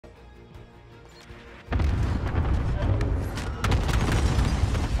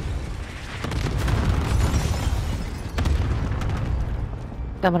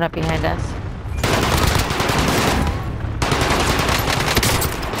Coming up behind us.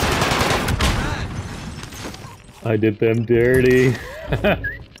 I did them dirty.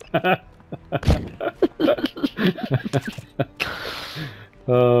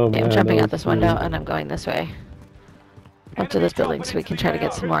 Oh man. I'm jumping out this window and I'm going this way. Up to this building so we can try to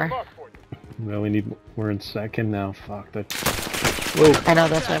get some more. No, we're in second now. Fuck that. Whoa. I know,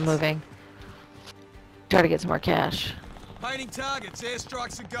 that's why I'm moving. Try to get some more cash. Painting targets,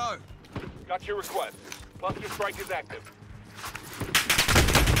 airstrikes a go. Got your request. Cluster strike is active.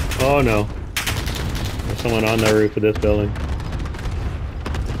 Oh no. There's someone on the roof of this building.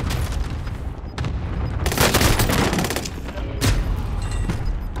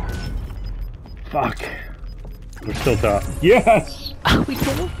 Fuck. We're still top. Yes! Oh, we did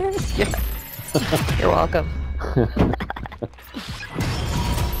it first? Yeah. You're welcome.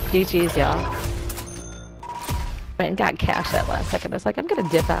 GG's, y'all. And got cash that last second. I was like, I'm gonna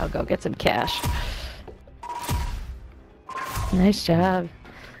dip out, go get some cash. Nice job.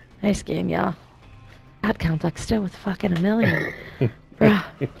 Nice game, y'all. God count like still with fucking 1 million. Bruh.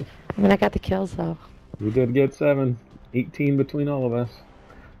 I mean, I got the kills though. We did get 7. 18 between all of us.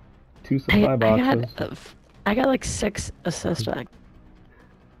 2 supply boxes. I got like 6 assists.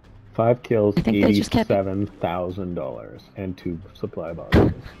 5 kills, I think they just kept... $87,000, and 2 supply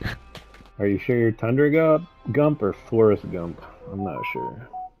boxes. Are you sure you're Tundra Gump or Forrest Gump? I'm not sure.